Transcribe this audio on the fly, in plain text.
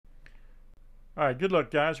All right, good luck,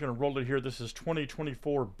 guys. Going to roll it here. This is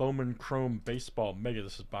 2024 Bowman Chrome Baseball Mega.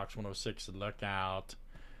 This is box 106. Look out.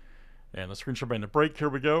 And let's screenshot by in the break. Here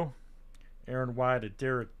we go. Aaron Y to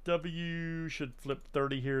Derek W. Should flip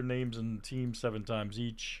 30 here. Names and teams 7 times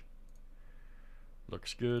each.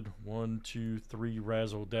 Looks good. 1, 2, 3.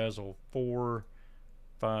 Razzle dazzle. 4,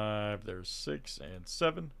 5. There's 6 and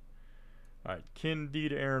 7. All right, Ken D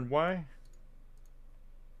to Aaron Y.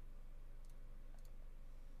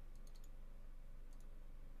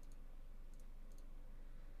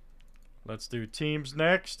 Let's do teams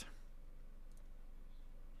next.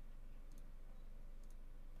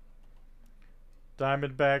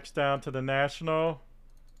 Diamondbacks down to the National.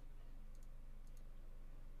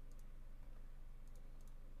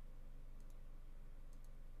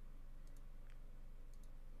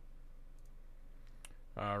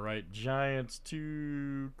 All right, Giants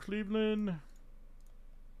to Cleveland.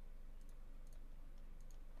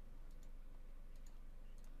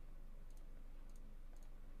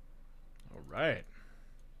 All right.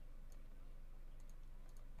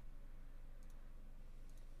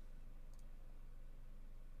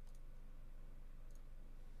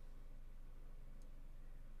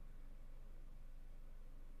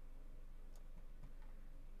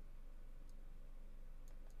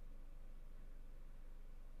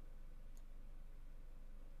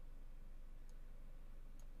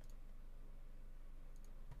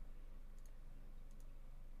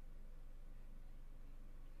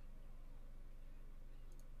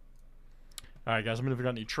 All right, guys. Let me know if we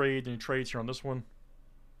got any trades here on this one.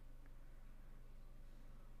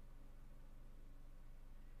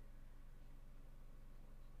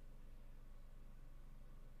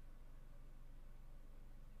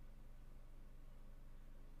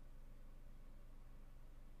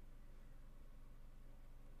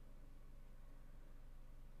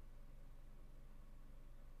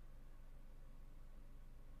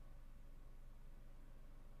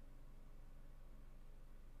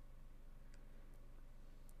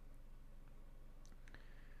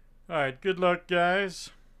 All right, good luck,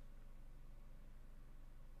 guys.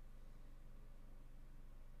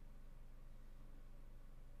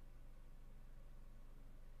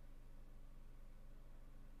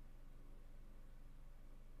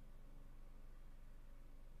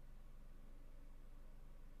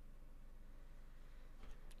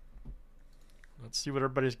 Let's see what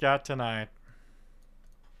everybody's got tonight.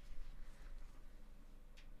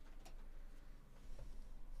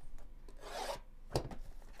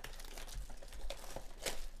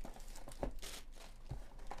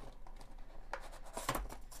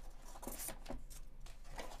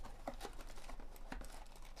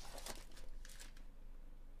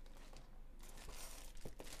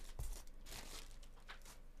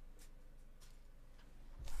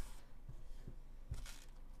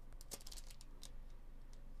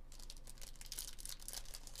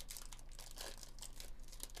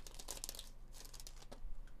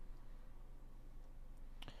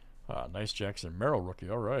 Nice Jackson Merrill rookie.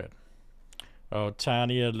 All right. Oh,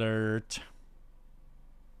 tiny alert.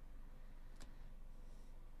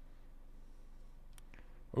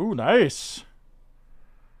 Ooh, nice.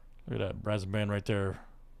 Look at that Brazen band right there.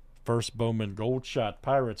 First Bowman gold shot.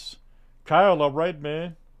 Pirates. Kyle, all right,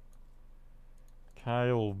 man.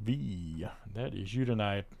 Kyle V. That is you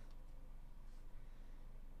tonight.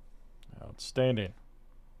 Outstanding.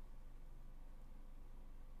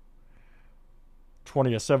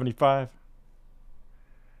 20 of 75.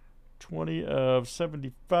 20 of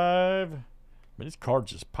 75. Man, these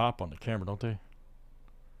cards just pop on the camera, don't they?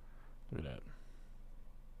 Look at that.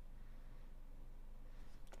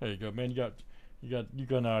 There you go, man. You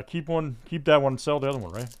can keep that one, sell the other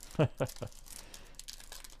one, right?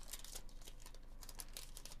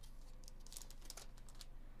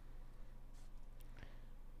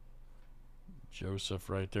 Joseph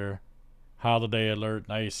right there. Holiday alert,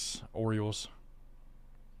 nice. Orioles.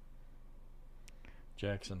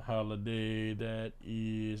 Jackson Holiday, that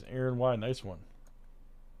is Aaron Y. Nice one.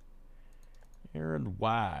 Aaron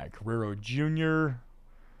Y. Carrero Jr.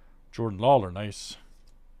 Jordan Lawler, nice.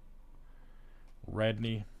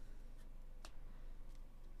 Radney.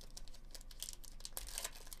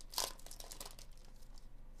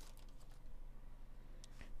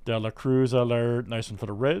 De La Cruz alert, nice one for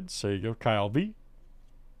the Reds. There you go, Kyle V.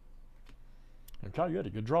 And Kyle, you had a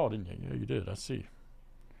good draw, didn't you? Yeah, you did. I see.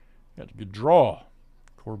 You had a good draw.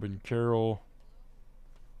 Corbin Carroll.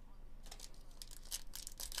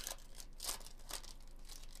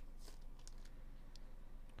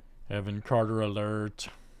 Evan Carter alert.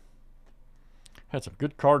 Had some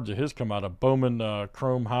good cards of his come out of Bowman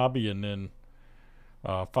Chrome Hobby and then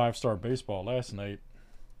 5-star baseball last night.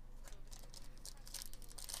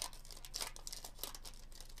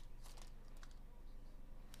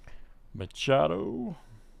 Machado.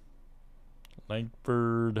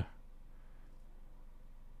 Langford.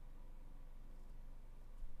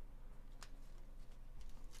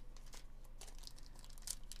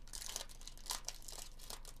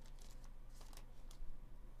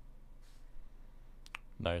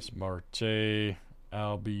 Nice Marte.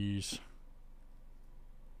 Albies.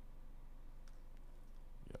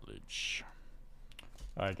 Yelich.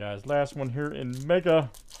 Alright, guys. Last one here in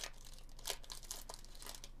Mega.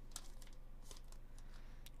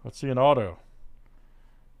 Let's see an auto.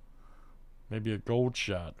 Maybe a gold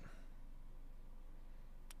shot.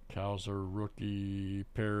 Cowser, rookie,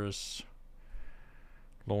 Paris,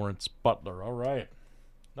 Lawrence Butler. All right.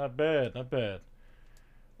 Not bad, not bad.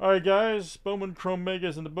 All right, guys. Bowman Chrome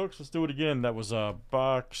Megas in the books. Let's do it again. That was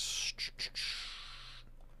box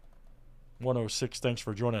 106. Thanks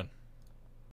for joining.